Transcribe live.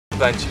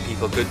bunch of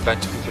people, good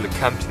bunch of people who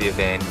come to the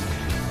event,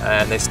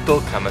 and they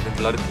still come. I think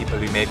a lot of people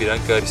who maybe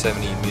don't go to so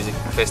many music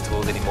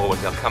festivals anymore, but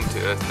they'll come to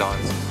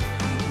Earthdance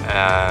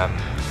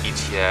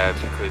each year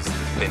because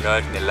they know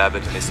it and they love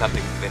it, and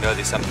they know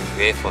there's something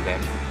there for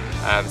them.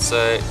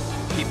 So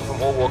people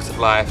from all walks of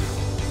life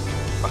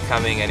are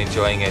coming and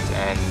enjoying it,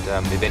 and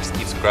the event just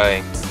keeps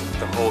growing.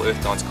 The whole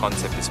Earthdance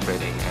concept is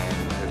spreading,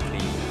 and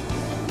hopefully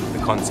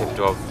the concept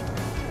of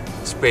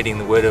spreading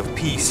the word of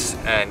peace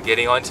and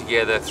getting on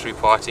together through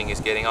partying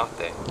is getting out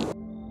there.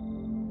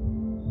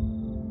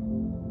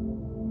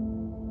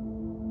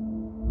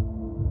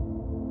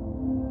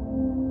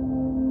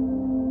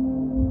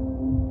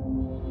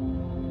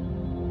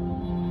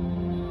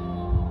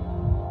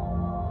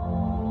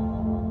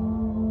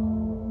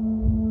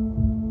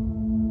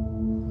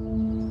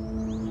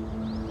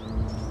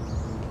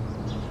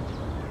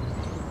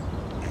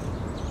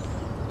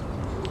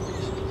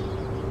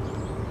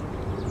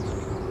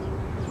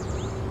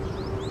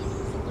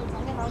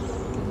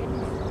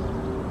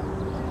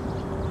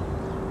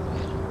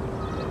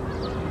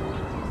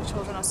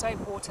 Children are so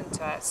important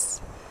to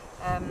us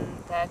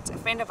that a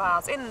friend of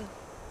ours in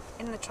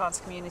the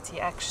trans community,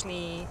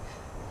 actually,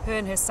 her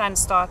and her son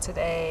started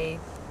a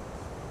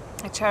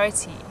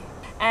charity,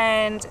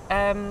 and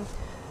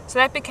so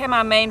that became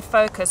our main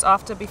focus.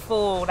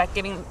 Before like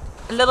giving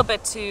a little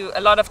bit to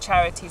a lot of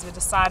charities, we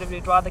decided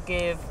we'd rather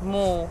give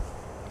more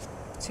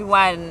to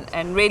one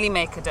and really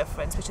make a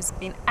difference, which has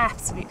been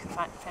absolutely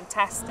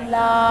fantastic.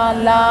 La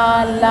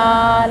la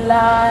la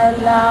la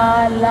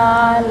la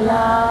la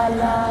la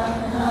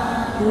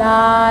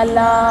la la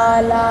la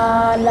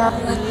la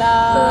la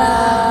la.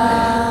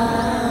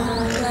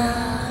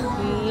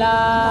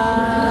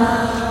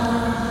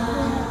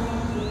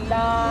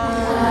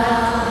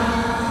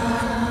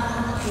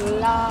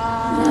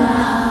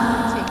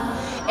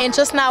 And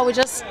just now we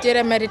just did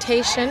a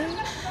meditation.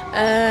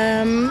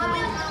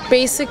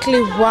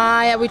 Basically,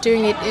 why are we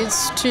doing it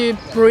is to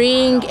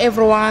bring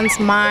everyone's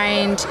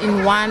mind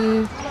in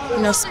one,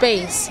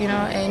 space,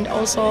 and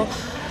also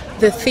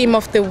the theme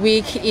of the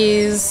week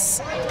is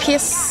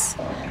peace,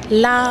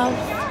 love,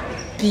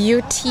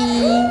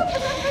 beauty,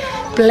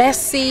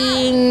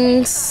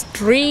 blessings,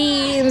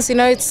 dreams.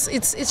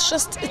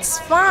 It's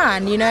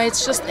fun.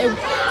 It's just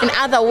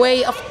another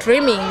way of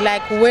dreaming,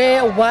 like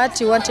what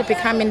you want to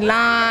become in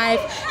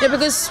life.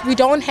 Because we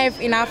don't have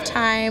enough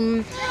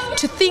time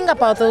to think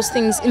about those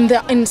things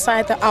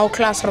inside our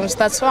classrooms.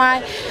 That's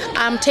why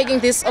I'm taking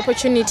this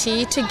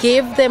opportunity to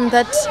give them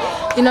that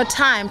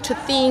time to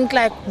think,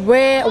 like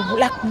where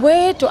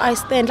do I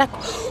stand, like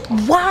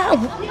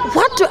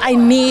what do I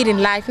need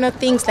in life,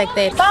 things like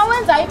that.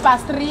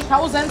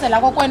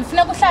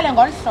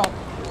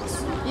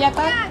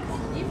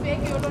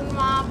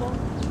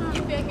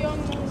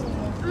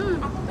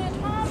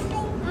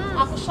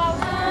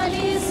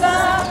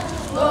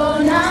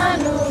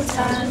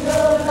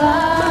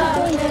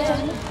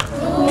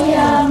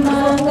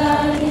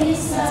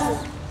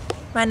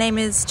 My name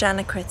is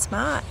Jana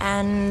Kretzma,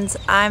 and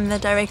I'm the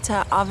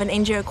director of an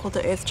NGO called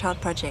the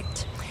Earthchild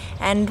Project.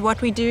 And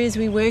what we do is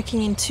we're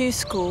working in 2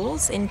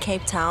 schools in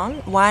Cape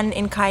Town, one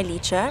in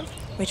Khayelitsha,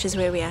 which is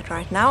where we're at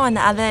right now, and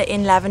the other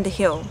in Lavender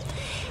Hill.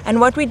 And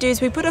what we do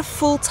is we put a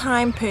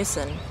full-time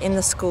person in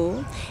the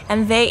school,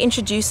 and they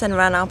introduce and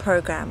run our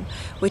program,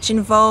 which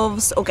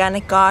involves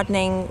organic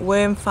gardening,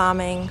 worm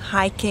farming,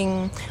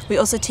 hiking. We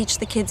also teach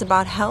the kids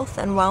about health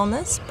and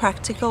wellness,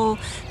 practical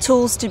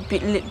tools to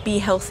be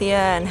healthier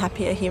and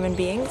happier human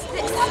beings.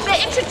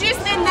 They introduce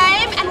their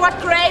name and what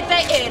grade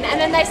they're in, and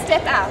then they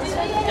step out.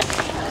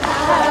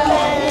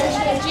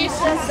 Introduce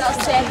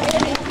themselves,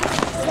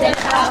 step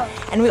out.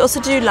 And we also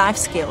do life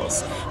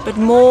skills, but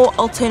more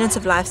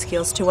alternative life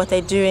skills to what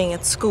they're doing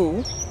at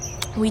school.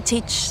 We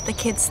teach the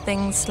kids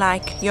things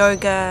like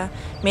yoga,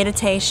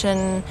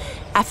 meditation,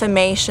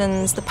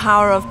 affirmations, the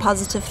power of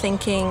positive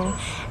thinking,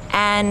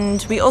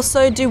 and we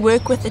also do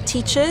work with the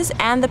teachers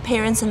and the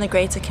parents in the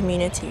greater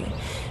community.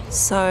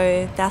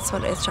 So that's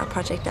what Earthchild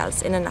Project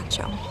does in a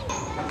nutshell.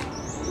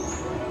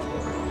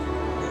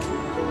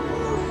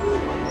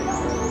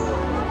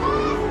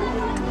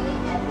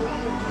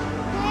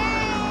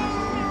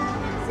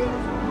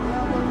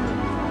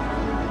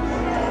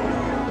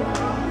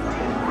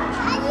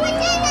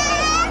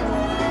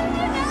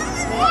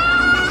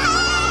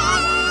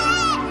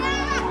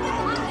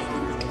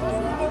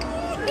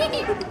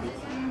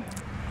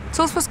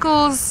 Tools for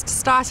Schools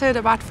started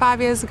about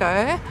 5 years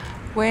ago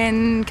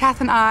when Kath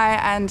and I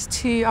and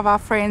 2 of our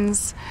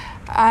friends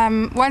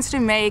wanted to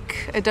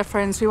make a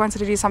difference. We wanted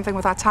to do something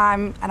with our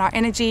time and our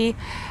energy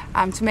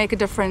to make a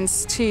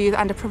difference to the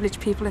underprivileged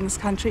people in this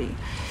country.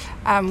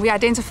 We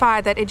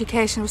identified that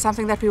education was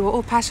something that we were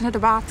all passionate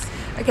about.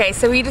 Okay,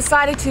 so we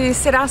decided to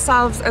set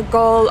ourselves a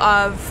goal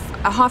of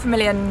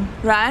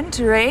R500,000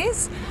 to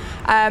raise.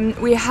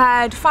 We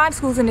had 5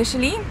 schools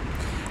initially,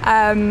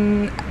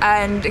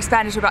 and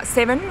expanded to about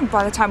 7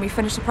 by the time we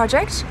finished the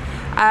project.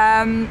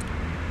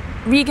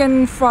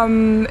 Regan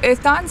from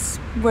Earthdance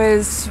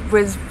was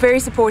very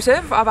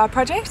supportive of our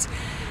project,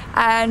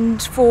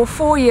 and for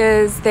 4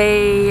 years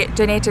they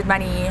donated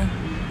money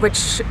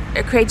which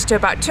equates to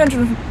about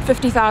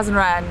 250,000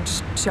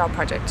 Rand to our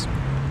project.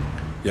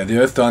 Yeah, the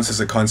Earthdance as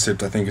a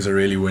concept I think is a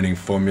really winning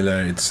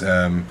formula.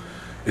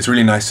 It's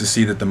really nice to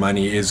see that the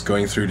money is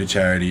going through to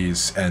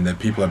charities and that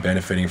people are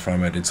benefiting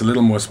from it. It's a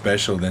little more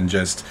special than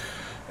just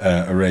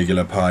a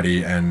regular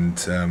party,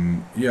 and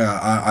yeah,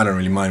 I don't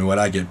really mind what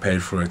I get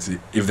paid for it.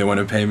 If they want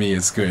to pay me,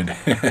 it's good.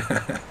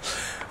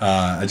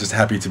 I'm just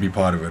happy to be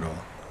part of it all.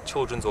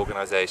 Children's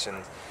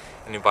organisations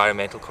and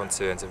environmental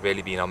concerns have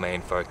really been our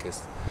main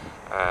focus,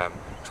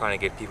 trying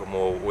to get people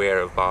more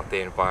aware about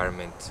their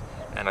environment,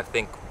 and I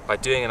think by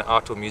doing an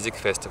outdoor music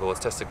festival, it's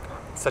just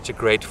such a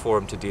great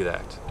forum to do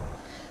that.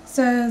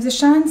 So the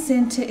Shine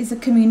Centre is a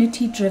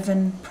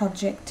community-driven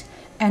project,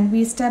 and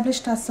we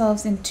established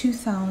ourselves in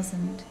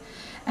 2000.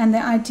 And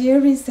the idea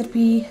is that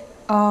we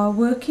are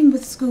working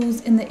with schools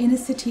in the inner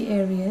city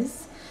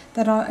areas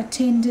that are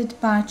attended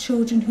by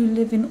children who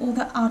live in all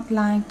the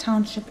outlying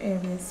township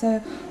areas.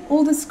 So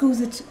all the schools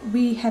that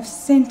we have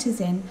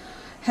centres in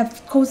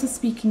have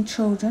Xhosa-speaking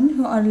children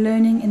who are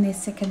learning in their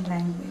second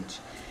language.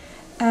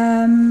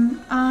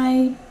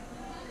 I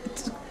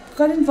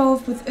got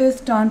involved with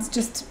Earthdance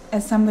just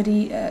as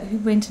somebody who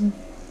went and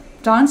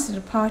danced at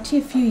a party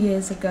a few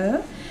years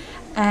ago,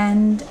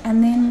 and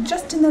then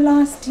just in the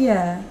last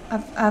year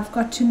I've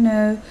got to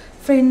know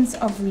friends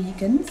of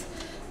Regan's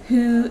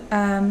who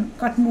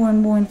got more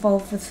and more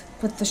involved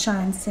with the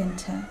Shine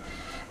Centre,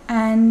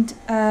 and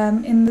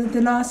in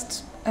the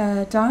last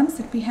dance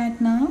that we had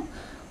now,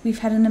 we've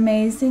had an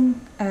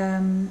amazing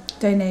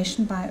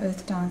donation by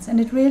Earthdance, and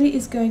it really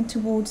is going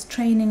towards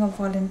training of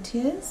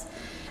volunteers.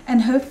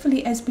 And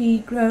hopefully as we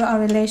grow our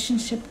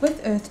relationship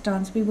with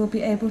Earthdance, we will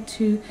be able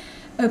to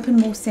open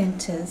more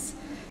centres.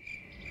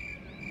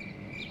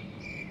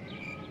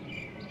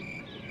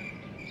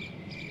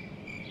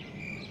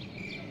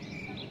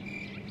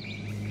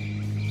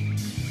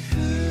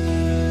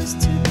 Who's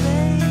to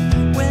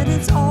blame when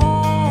it's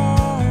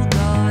all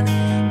gone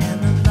and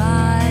the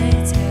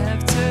lights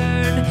have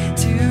turned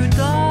to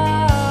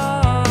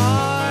dark?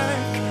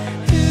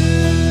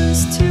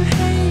 Who's to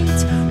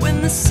hate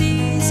when the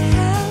seas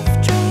have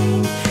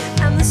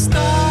and the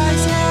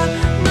stars have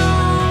no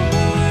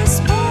more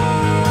spark?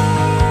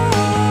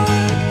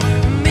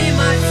 Me,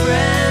 my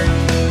friend,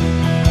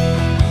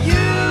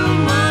 you,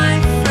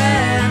 my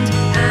friend,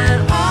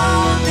 and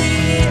all the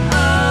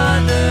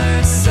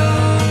other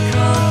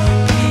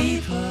so-called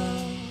people,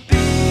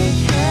 big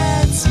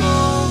head,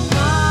 small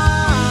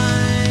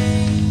mind.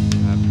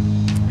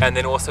 And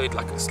then also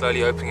like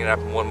slowly opening it up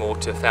more and more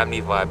to a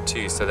family vibe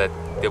too, so that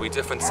there'll be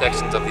different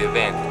sections of the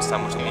event.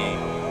 Some which will be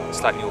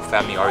slightly more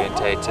family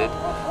orientated,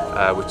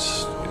 which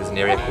is an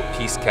area called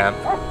Peace Camp,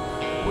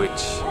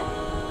 which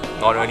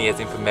not only has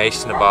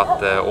information about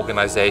the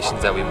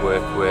organisations that we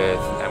work with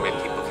and where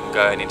people can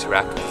go and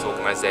interact with these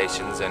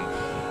organisations and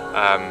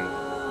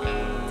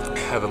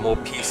have a more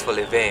peaceful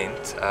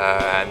event,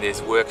 and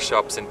there's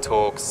workshops and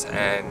talks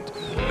and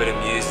a bit of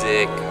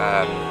music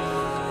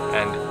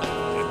and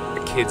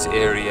a kids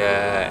area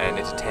and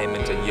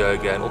entertainment and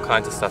yoga and all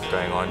kinds of stuff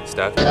going on.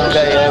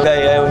 Okay,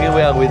 here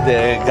we are with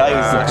the guy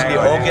who's actually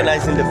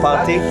organizing the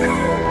party.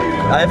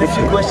 I have a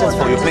few questions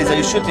for you, please. Are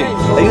you shooting?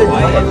 Are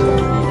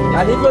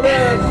you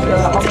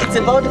it's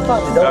about the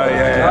party,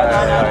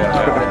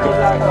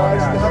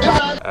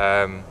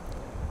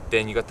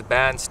 then you got the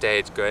band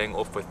stage going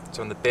off with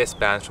some of the best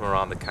bands from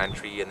around the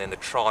country, and then the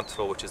trance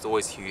floor, which is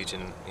always huge,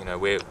 and you know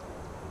where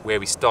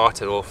we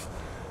started off,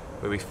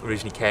 where we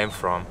originally came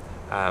from,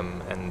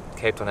 and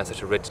Cape Town has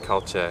such a rich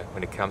culture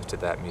when it comes to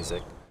that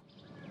music.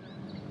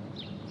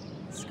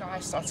 Sky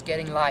starts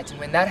getting light, and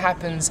when that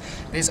happens,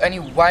 there's only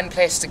one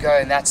place to go,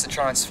 and that's the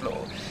trance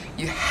floor.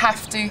 You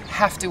have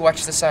to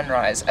watch the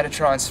sunrise at a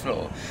trance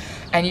floor,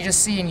 and you just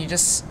see, and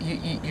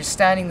you're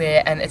standing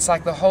there, and it's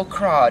like the whole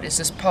crowd is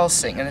just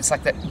pulsing, and it's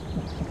like that,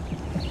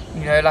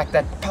 you know, like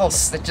that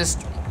pulse that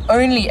just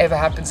only ever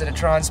happens at a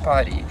trance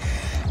party.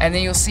 And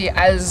then you'll see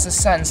as the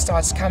sun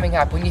starts coming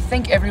up, when you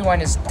think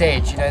everyone is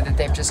dead, you know, that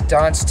they've just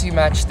danced too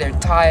much, they're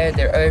tired,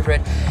 they're over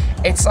it,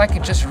 it's like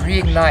it just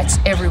reignites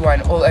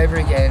everyone all over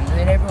again. And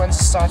then everyone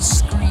starts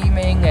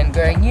screaming and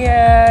going,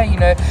 yeah, you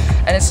know,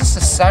 and it's just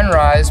a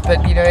sunrise,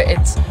 but you know,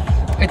 it's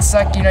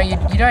like, you know, you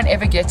don't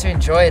ever get to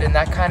enjoy it in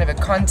that kind of a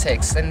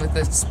context. And with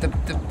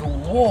the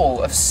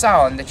wall of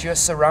sound that you're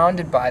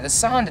surrounded by, the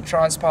sound at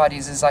trance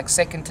parties is like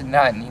second to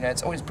none, you know,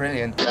 it's always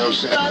brilliant.